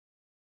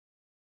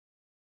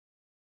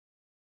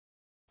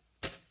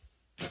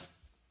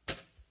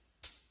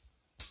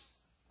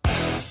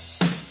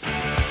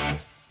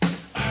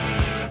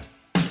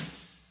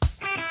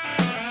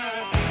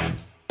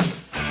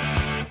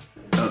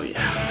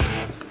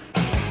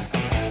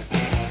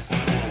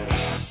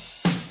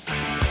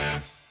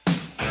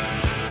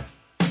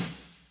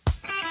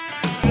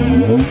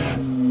What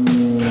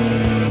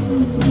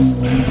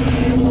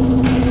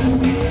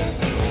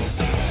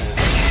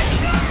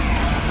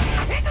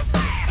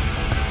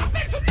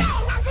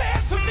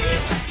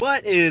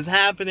is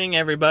happening,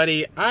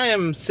 everybody? I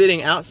am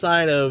sitting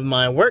outside of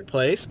my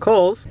workplace,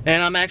 Kohl's,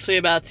 and I'm actually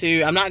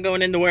I'm not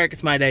going into work,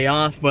 it's my day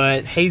off,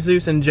 but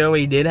Jesus and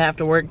Joey did have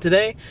to work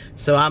today,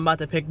 so I'm about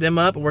to pick them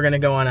up. We're gonna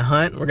go on a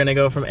hunt. We're gonna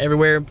go from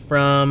everywhere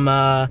from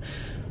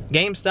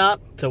GameStop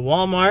to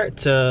Walmart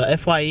to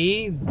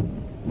FYE,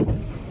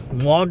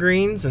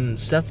 Walgreens and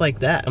stuff like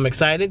that. I'm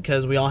excited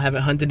because we all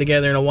haven't hunted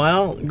together in a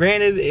while.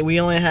 Granted,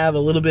 we only have a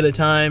little bit of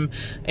time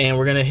and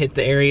we're gonna hit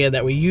the area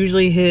that we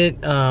usually hit.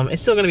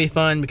 It's still gonna be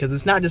fun because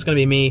it's not just gonna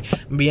be me. I'm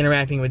gonna be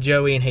interacting with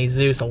Joey and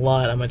Jesus a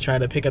lot. I'm gonna try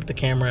to pick up the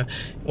camera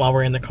while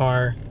we're in the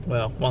car.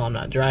 Well, while I'm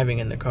not driving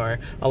in the car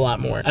a lot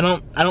more. I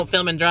don't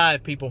film and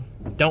drive, people.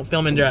 Don't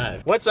film and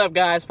drive. What's up,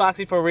 guys?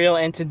 Foxy for real,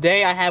 and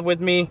today I have with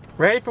me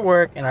Ready for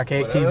Work and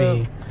Archaic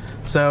TV.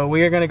 So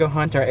we are gonna go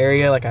hunt our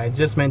area like I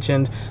just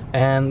mentioned,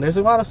 and there's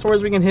a lot of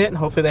stores we can hit, and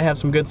hopefully they have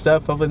some good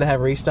stuff. Hopefully they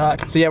have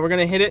restock. So yeah, we're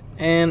gonna hit it,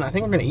 and I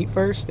think we're gonna eat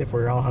first if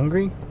we're all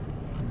hungry.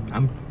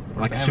 I'm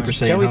like Super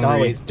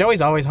Saiyan Joey's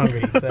always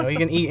hungry, so he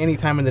can eat any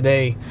time of the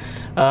day.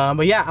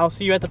 But yeah, I'll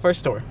see you at the first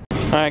store.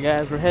 All right,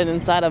 guys, we're heading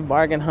inside of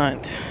Bargain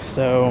Hunt.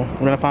 So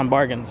we're gonna find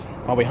bargains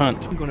while we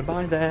hunt. I'm gonna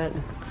buy that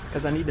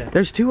because I need that.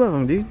 There's 2 of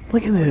them, dude.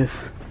 Look at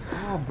this.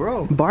 Oh,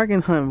 bro.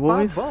 Bargain Hunt,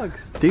 boys.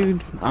 $5.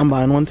 Dude, I'm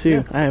buying one too.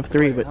 Yeah. I have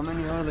 3, but how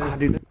many are there?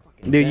 Dude,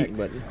 jack,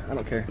 but I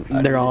don't care.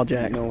 They're all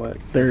jack. You know what?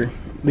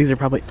 These are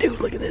probably. Dude,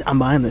 look at this. I'm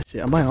buying this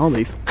shit. I'm buying all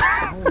these.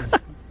 Oh,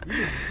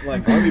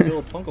 like Barbie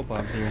build Funko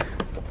Pops here.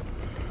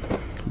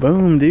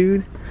 Boom,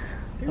 dude.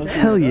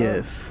 Hell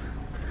yes.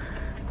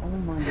 Oh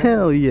my God.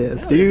 Hell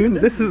yes, dude.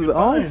 This is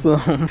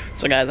awesome.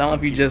 So guys, I don't know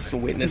if you just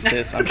witnessed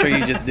this. I'm sure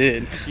you just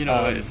did. You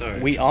know what? It's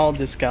alright. We all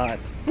just got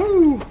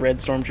red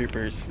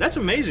stormtroopers. That's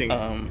amazing.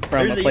 From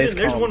a place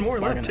called one more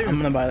left too. I'm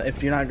gonna buy that.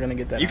 If you're not gonna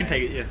get that, you can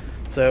take it. Yeah.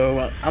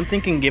 So I'm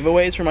thinking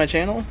giveaways for my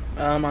channel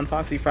on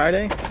Foxy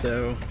Friday.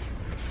 So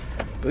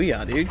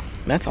booyah, dude.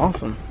 That's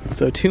awesome.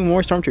 So 2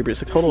 more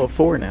stormtroopers. A total of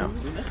 4 now.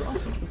 That's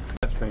awesome.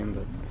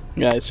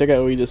 Guys, check out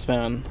what we just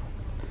found.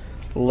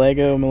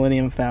 Lego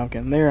Millennium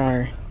Falcon. There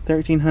are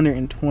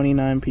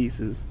 1,329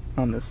 pieces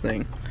on this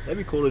thing. That'd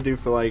be cool to do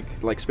for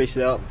like space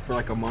it out for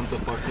like a month of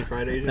Foxy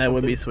Fridays. That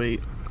would be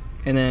sweet.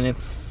 And then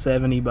it's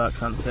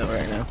 $70 on sale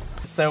right now.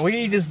 So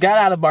we just got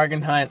out of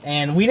Bargain Hunt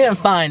and we didn't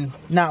find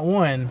not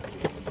 1,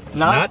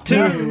 not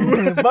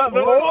 2, but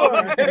 4.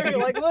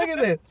 Like, look at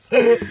this.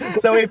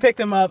 So we picked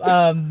them up.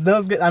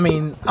 Those good. I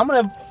mean, I'm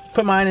gonna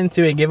put mine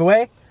into a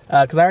giveaway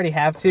because I already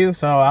have 2.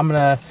 So I'm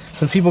gonna,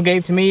 since people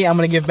gave to me, I'm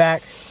gonna give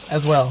back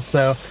as well.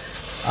 So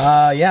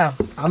yeah,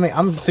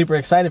 I'm super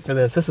excited for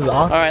this. This is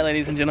awesome. All right,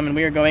 ladies and gentlemen,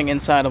 we are going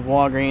inside of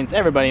Walgreens.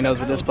 Everybody knows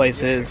what this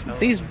place is.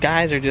 These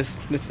guys are just,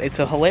 it's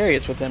a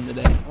hilarious with them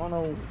today.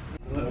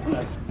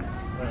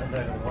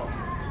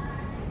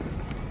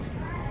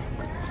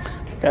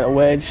 Got a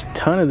wedge,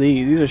 ton of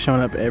these. These are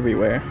showing up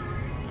everywhere.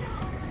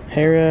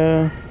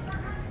 Hera.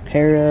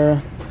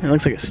 It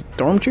looks like a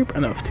stormtrooper. I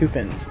know, 2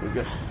 fins.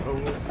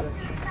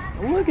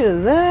 Look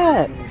at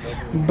that!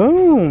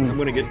 Boom! I'm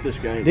gonna get this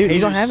guy. Dude,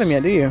 you don't have him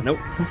yet, do you? Nope.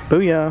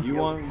 Booyah. You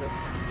want?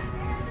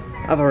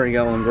 I've already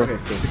got one, bro.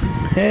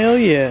 Hell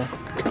yeah.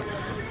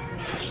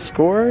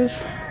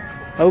 Scores?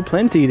 Oh,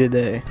 plenty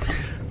today.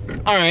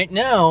 Alright,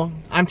 now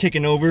I'm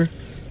taking over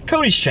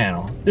Cody's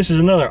channel. This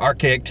is another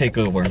archaic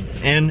takeover.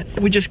 And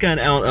we just got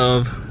out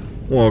of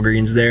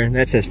Walgreens there.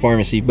 That says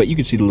pharmacy, but you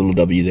can see the little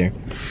W there.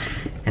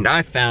 And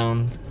I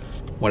found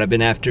what I've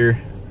been after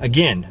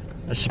again,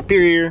 a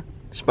superior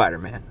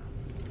Spider-Man.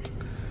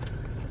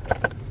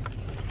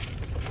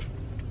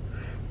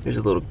 There's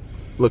a little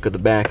look at the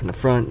back and the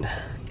front.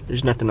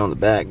 There's nothing on the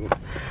back.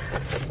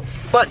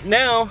 But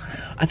now,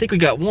 I think we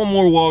got 1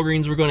 more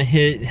Walgreens we're gonna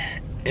hit,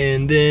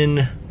 and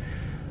then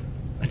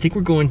I think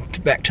we're going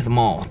back to the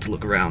mall to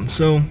look around.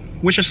 So,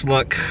 wish us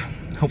luck.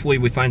 Hopefully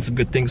we find some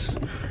good things.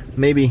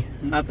 Maybe.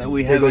 Not that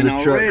we haven't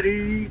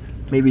already.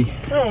 Maybe.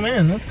 Oh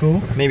man, that's cool.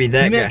 Maybe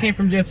that guy. That came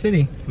from Jeff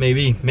City.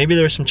 Maybe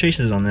there were some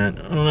chases on that.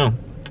 I don't know.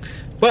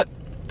 But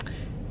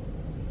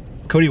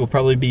Cody will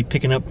probably be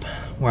picking up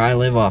where I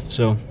live off,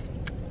 so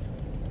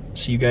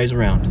see you guys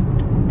around.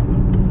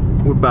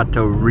 We're about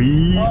to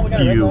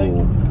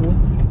refuel. That's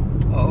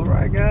cool.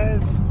 Alright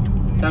guys,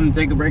 time to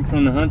take a break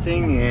from the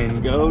hunting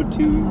and go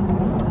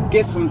to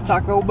get some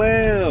Taco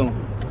Bell.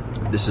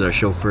 This is our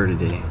chauffeur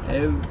today.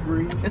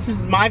 This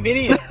is my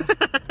video.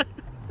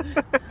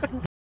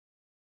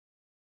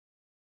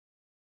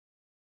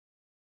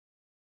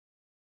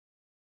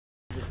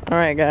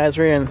 Alright guys,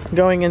 we're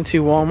going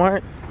into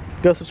Walmart.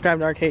 Go subscribe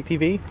to Archaic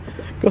TV.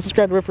 Go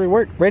subscribe to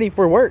Ready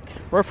for Work.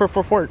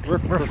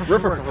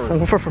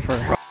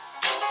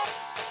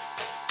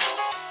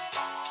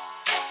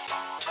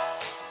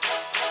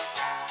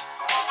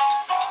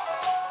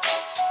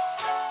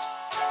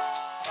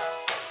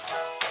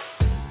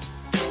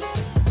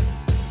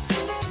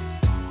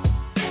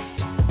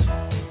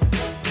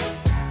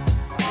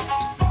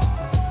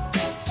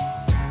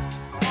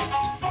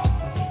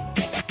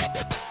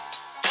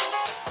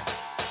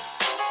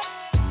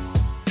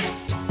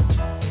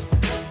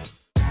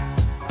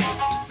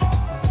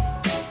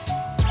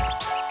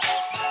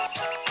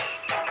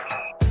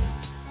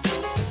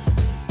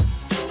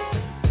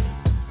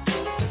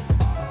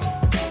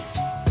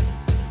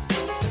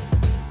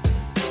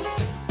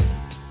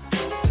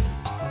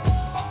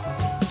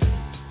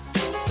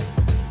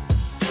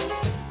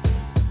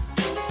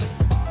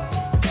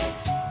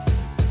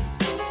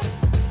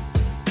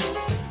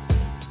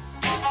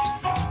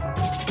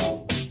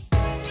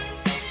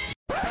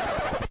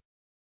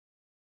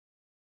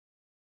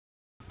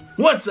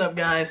 What's up,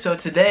 guys? So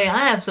today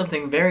I have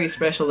something very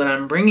special that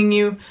I'm bringing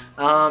you.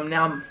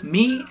 Now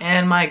me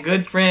and my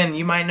good friend,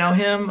 you might know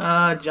him,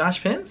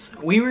 Josh Pence,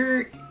 we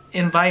were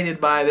invited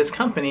by this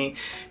company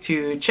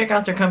to check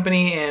out their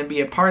company and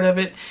be a part of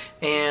it,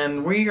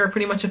 and we are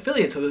pretty much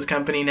affiliates with this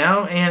company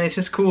now, and it's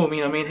just cool.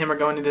 You know, me and him are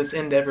going into this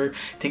endeavor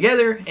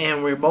together,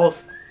 and we're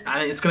both,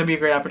 it's going to be a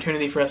great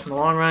opportunity for us in the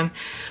long run.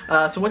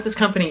 So what this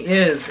company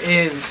is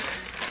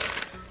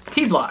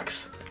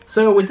T-Blocks.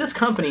 So with this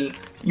company,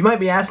 you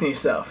might be asking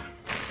yourself,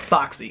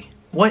 Foxy,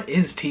 what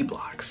is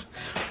T-Blocks?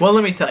 Well,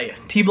 let me tell you,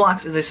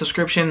 T-Blocks is a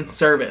subscription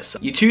service.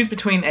 You choose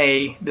between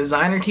a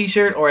designer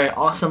t-shirt or an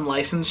awesome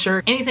licensed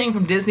shirt. Anything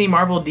from Disney,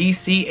 Marvel,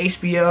 DC,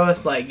 HBO,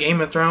 it's like Game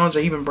of Thrones or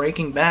even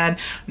Breaking Bad,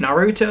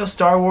 Naruto,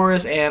 Star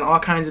Wars, and all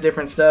kinds of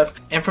different stuff.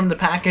 And from the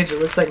package, it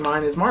looks like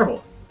mine is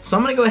Marvel. So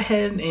I'm gonna go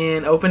ahead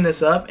and open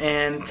this up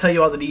and tell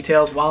you all the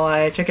details while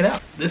I check it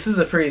out. This is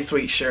a pretty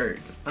sweet shirt,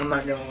 I'm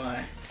not gonna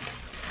lie.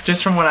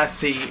 Just from what I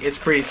see, it's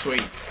pretty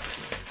sweet.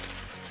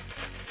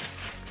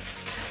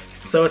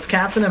 So it's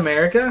Captain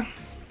America.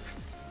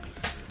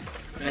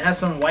 And it has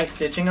some white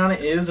stitching on it.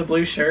 It is a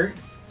blue shirt.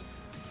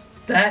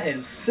 That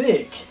is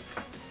sick.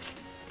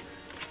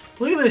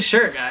 Look at this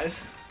shirt,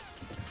 guys.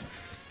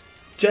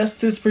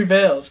 Justice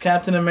prevails,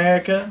 Captain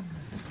America.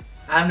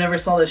 I've never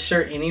saw this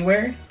shirt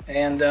anywhere,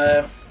 and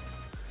I've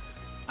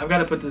got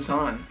to put this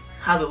on.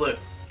 How's it look?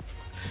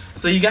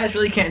 So you guys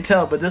really can't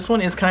tell, but this one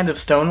is kind of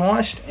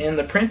stonewashed, and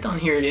the print on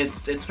here,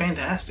 it's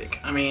fantastic.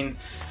 I mean,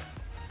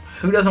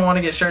 who doesn't want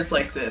to get shirts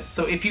like this?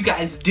 So if you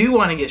guys do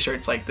want to get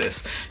shirts like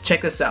this,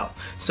 check this out.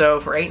 So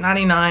for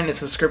 $8.99,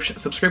 it's a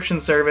subscription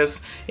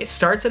service. It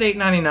starts at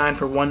 $8.99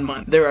 for 1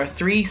 month. There are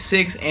 3,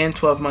 6, and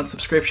 12-month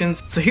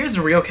subscriptions. So here's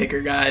the real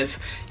kicker, guys.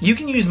 You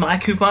can use my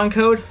coupon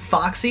code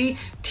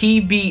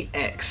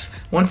FOXYTBX.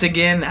 Once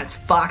again, that's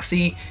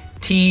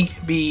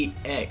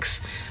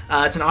FOXYTBX.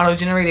 It's an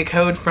auto-generated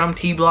code from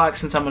T-Blocks.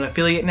 Since I'm an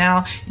affiliate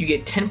now, you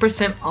get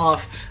 10%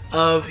 off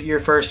of your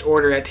first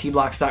order at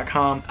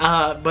tblocks.com.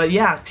 But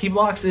yeah,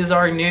 T-Blocks is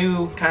our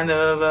new kind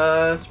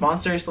of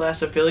sponsor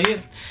slash affiliate,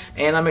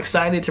 and I'm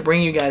excited to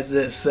bring you guys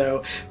this.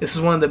 So this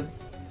is one of the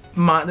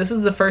this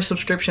is the first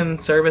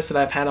subscription service that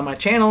I've had on my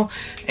channel,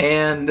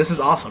 and this is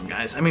awesome,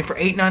 guys. I mean, for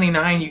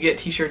 $8.99 you get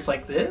t-shirts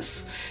like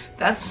this.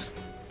 That's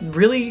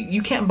really,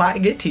 you can't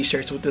get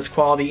t-shirts with this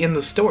quality in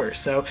the store,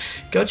 so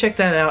go check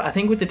that out. I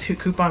think with the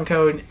coupon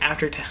code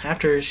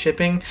after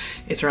shipping,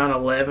 it's around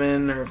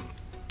 $11 or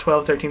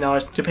 $12,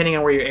 $13 depending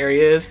on where your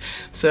area is.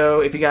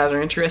 So if you guys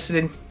are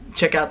interested,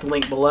 check out the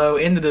link below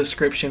in the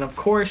description, of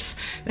course.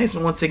 And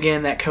once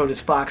again, that code is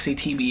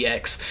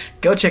FOXYTBX.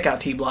 Go check out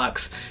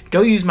T-Blocks.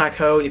 Go use my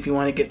code if you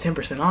want to get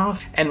 10%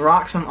 off and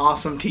rock some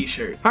awesome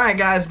t-shirts. Alright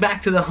guys,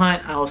 back to the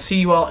hunt. I will see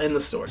you all in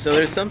the store. So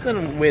there's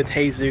something with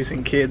Jesus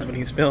and kids when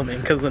he's filming,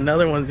 because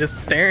another one's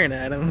just staring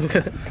at him.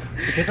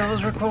 Because I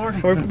was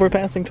recording. We're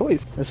passing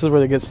toys. This is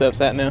where the good stuff's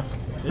at now.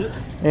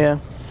 Yeah.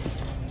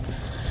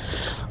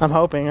 I'm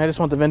hoping. I just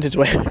want the vintage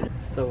way.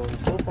 So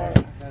far,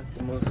 that's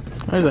the most.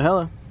 There's a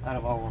hella. Out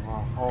of all of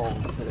our hauls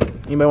today.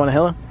 Anybody want a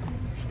hella?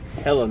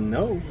 Hella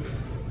no.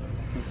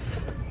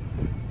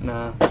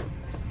 Nah.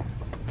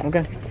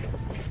 Okay.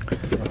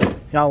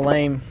 Y'all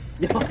lame.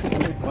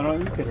 Why don't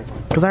you get her?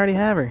 Because I already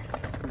have her.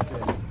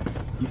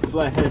 You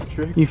flathead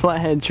trick. You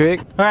flathead trick.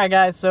 Alright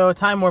guys, so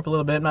time warp a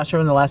little bit. I'm not sure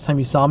when the last time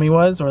you saw me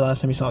was, or the last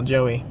time you saw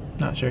Joey.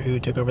 Not sure who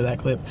took over that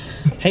clip.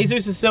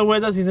 Jesus is still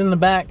with us. He's in the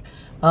back.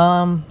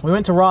 We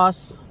went to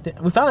Ross.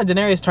 We found a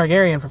Daenerys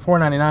Targaryen for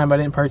 $4.99, but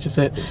I didn't purchase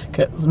it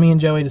because me and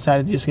Joey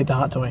decided to just get the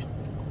hot toy.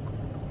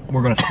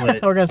 We're gonna split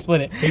it. We're gonna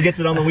split it. He gets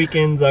it on the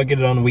weekends, I'll get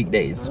it on the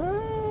weekdays.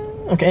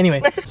 Okay,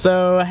 anyway.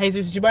 So,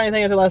 Jesus, did you buy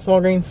anything at the last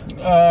Walgreens?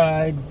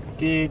 I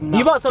did not.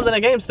 You bought something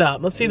at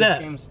GameStop. Let's see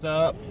that.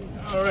 GameStop.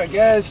 Alright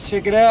guys,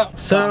 check it out.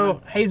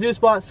 So, Jesus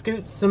bought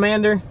Scoot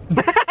Samander.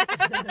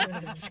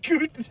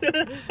 Scoot.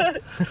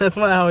 That's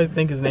what I always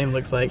think his name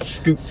looks like.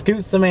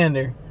 Scoot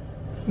Samander.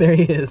 There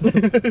he is.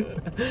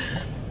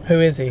 Who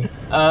is he?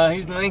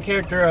 He's the main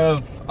character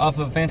off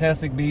of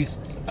Fantastic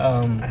Beasts.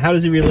 How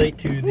does he relate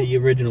to the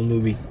original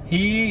movie?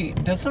 He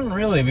doesn't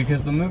really,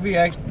 because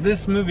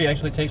this movie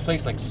actually takes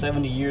place like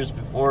 70 years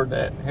before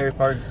that Harry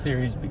Potter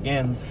series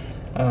begins,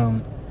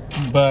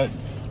 but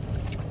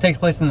takes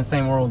place in the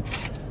same world.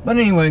 But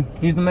anyway,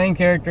 he's the main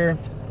character,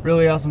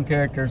 really awesome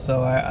character.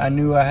 So I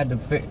knew I had to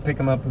pick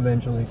him up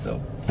eventually.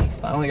 So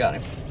finally got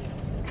him.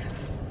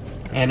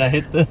 And I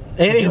hit the...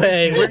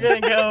 Anyway, we're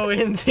gonna go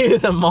into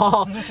the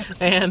mall,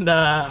 and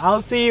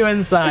I'll see you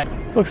inside.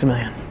 Looks a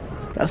million.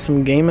 Got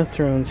some Game of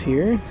Thrones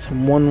here.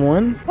 Some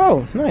 1-1.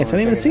 Oh, nice. I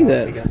didn't even see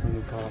that.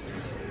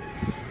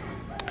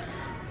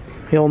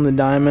 He holding the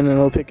diamond and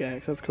a little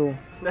pickaxe. That's cool.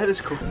 That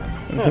is cool.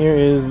 And here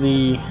is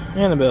the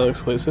Annabelle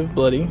exclusive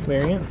Bloody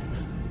variant.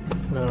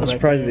 I'm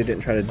surprised they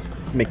didn't try to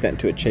make that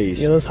into a chase.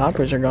 Yeah, those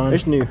hoppers are gone.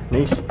 There's new.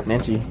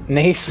 Nancy.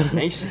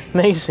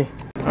 Nacy.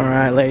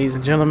 Alright, ladies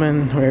and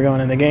gentlemen, we're going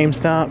into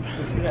GameStop.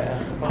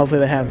 Hopefully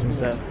they have some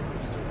stuff.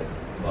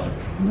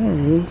 There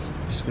he is.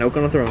 Snoke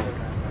on the throne.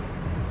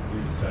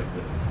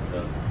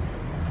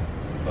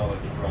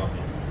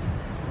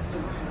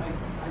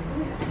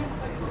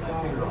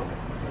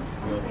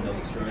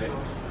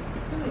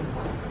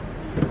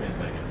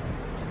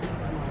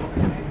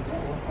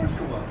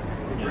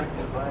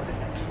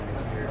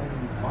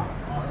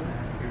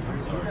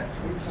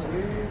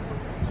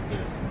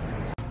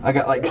 I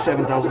got like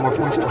 7,000 more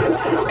points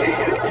left. Okay,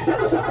 I can do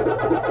this.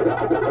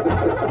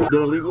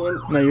 Did I leave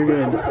one? No, you're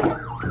good.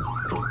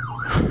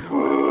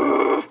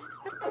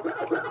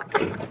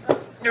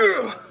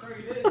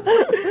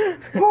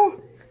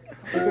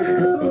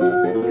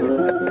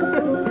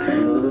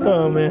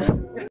 Oh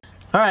man.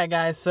 Alright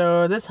guys,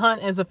 so this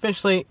hunt is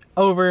officially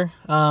over.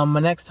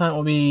 My next hunt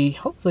will be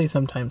hopefully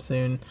sometime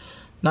soon.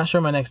 Not sure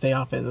my next day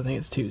off is. I think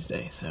it's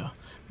Tuesday, so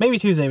maybe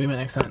Tuesday will be my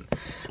next hunt.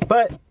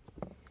 But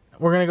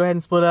we're gonna go ahead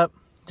and split up.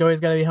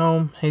 Joey's gotta be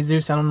home.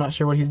 Jesus, I'm not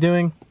sure what he's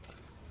doing.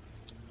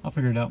 I'll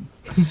figure it out.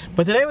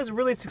 But today was a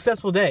really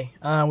successful day.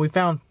 We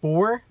found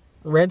 4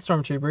 red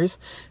stormtroopers.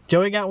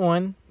 Joey got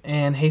 1,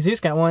 and Jesus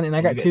got 1, and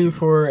I got 2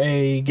 for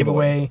a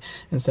giveaway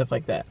and stuff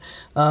like that.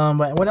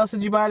 But what else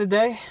did you buy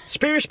today?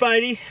 Spear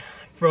Spidey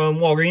from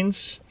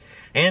Walgreens,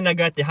 and I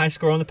got the high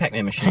score on the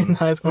Pac-Man machine.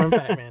 High score on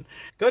Pac-Man.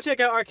 Go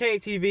check out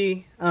Arcade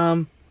TV.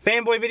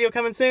 Fanboy video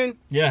coming soon.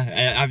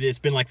 Yeah, it's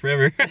been like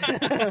forever.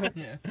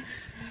 Yeah.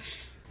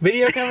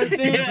 Video coming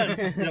soon.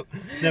 Yeah, yep,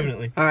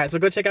 definitely. All right, so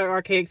go check out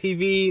Arcade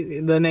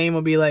TV. The name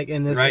will be like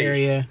in this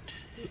area,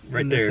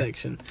 right in there. this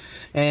section,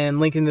 and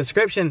link in the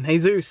description.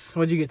 Jesus,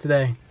 what'd you get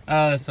today?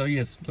 So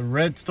yes, the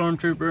red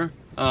stormtrooper,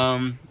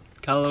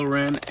 Kylo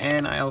Ren,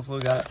 and I also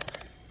got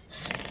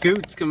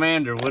Scoots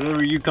Commander,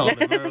 whatever you called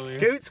him earlier.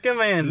 Scoots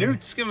Commander.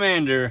 Newt's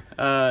Commander,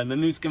 the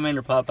Newt's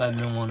Commander pop I've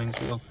been wanting,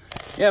 so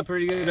yeah,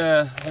 pretty good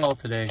haul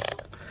today.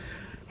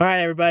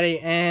 Alright everybody,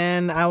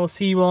 and I will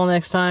see you all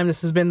next time.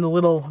 This has been the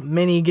little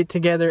mini get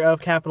together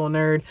of Capital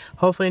Nerd.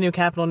 Hopefully a new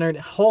Capital Nerd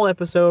whole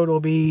episode will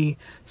be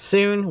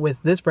soon with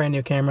this brand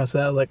new camera, so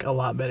that'll look a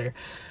lot better.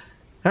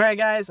 Alright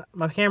guys,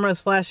 my camera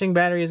is flashing,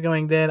 battery is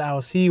going dead. I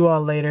will see you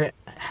all later.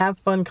 Have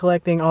fun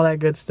collecting, all that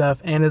good stuff,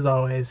 and as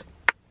always,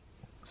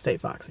 stay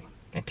foxy.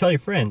 And tell your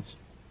friends.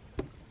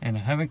 And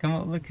I haven't come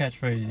up with a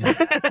catchphrase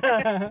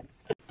yet.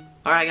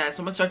 Alright guys, so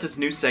I'm going to start this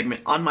new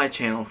segment on my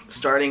channel,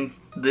 starting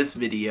this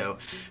video.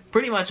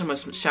 Pretty much I'm going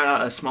to shout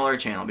out a smaller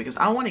channel because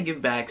I want to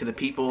give back to the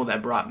people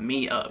that brought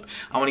me up.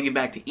 I want to give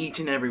back to each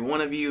and every one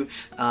of you,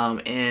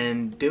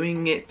 and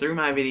doing it through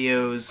my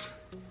videos,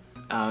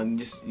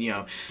 just, you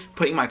know,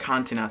 putting my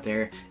content out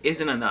there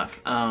isn't enough.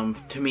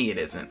 To me it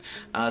isn't.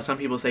 Some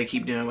people say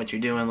keep doing what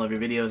you're doing, love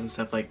your videos and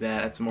stuff like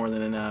that. That's more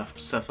than enough,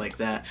 stuff like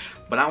that.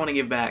 But I want to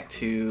give back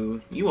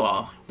to you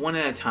all, one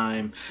at a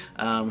time.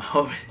 I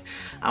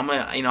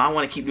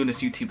want to keep doing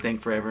this YouTube thing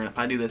forever, and if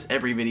I do this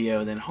every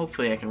video, then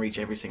hopefully I can reach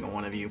every single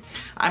one of you.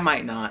 I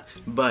might not,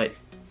 but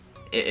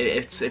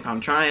if I'm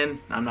trying,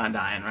 I'm not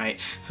dying, right?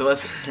 So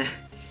let's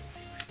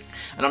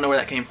I don't know where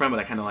that came from, but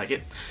I kind of like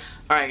it.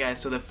 Alright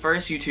guys, so the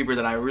first YouTuber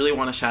that I really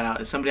want to shout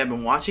out is somebody I've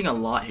been watching a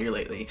lot here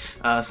lately.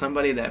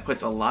 Somebody that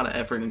puts a lot of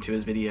effort into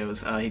his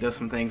videos. He does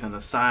some things on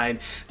the side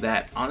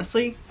that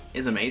honestly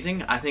is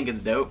amazing. I think it's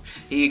dope.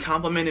 He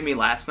complimented me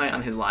last night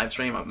on his live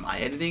stream of my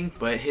editing,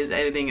 but his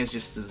editing is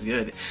just as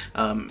good.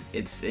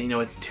 It's, you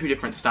know, it's 2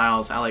 different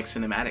styles. I like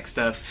cinematic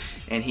stuff,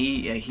 and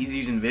he's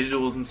using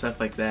visuals and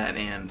stuff like that,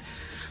 and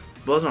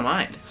blows my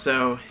mind.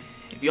 So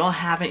if y'all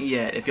haven't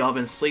yet, if y'all have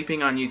been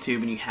sleeping on YouTube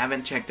and you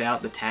haven't checked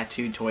out the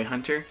Tattooed Toy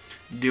Hunter,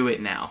 do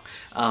it now.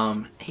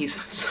 He's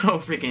so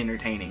freaking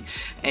entertaining,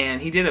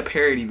 and he did a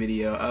parody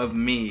video of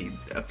me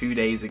a few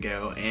days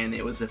ago, and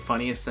it was the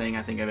funniest thing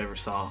I think I've ever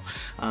saw.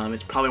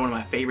 It's probably one of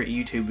my favorite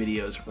YouTube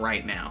videos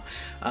right now.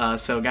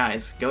 So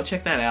guys, go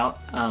check that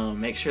out.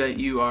 Make sure that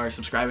you are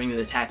subscribing to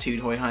the Tattooed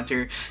Toy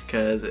Hunter,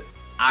 because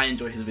I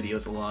enjoy his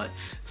videos a lot.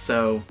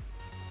 So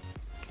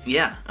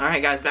yeah,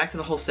 alright guys, back to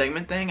the whole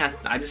segment thing.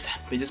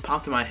 it just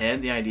popped in my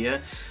head, the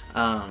idea.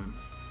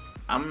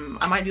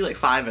 I might do like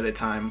 5 at a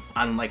time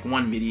on like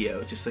one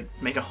video, just like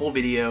make a whole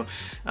video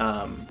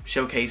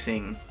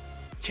showcasing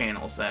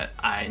channels that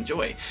I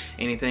enjoy.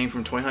 Anything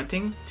from toy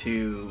hunting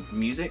to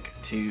music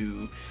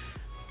to,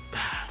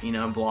 you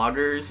know,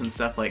 vloggers and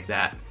stuff like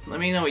that. Let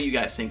me know what you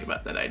guys think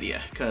about that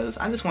idea, because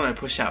I just want to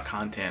push out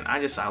content.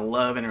 I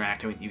love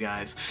interacting with you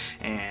guys,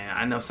 and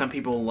I know some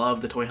people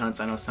love the toy hunts.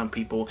 I know some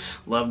people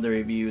love the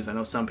reviews. I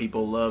know some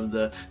people love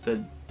the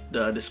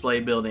display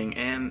building,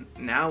 and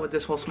now with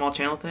this whole small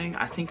channel thing,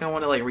 I think I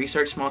want to like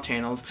research small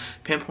channels,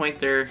 pinpoint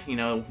their, you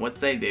know, what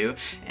they do,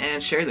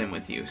 and share them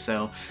with you.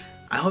 So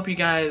I hope you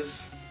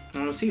guys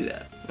want to see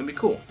that. It'd be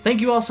cool. Thank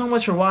you all so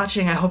much for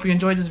watching. I hope you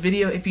enjoyed this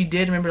video. If you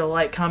did, remember to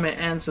like, comment,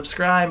 and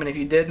subscribe, and if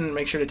you didn't,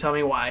 make sure to tell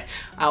me why.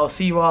 I will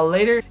see you all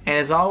later, and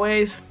as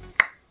always,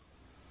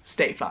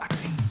 stay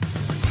foxy.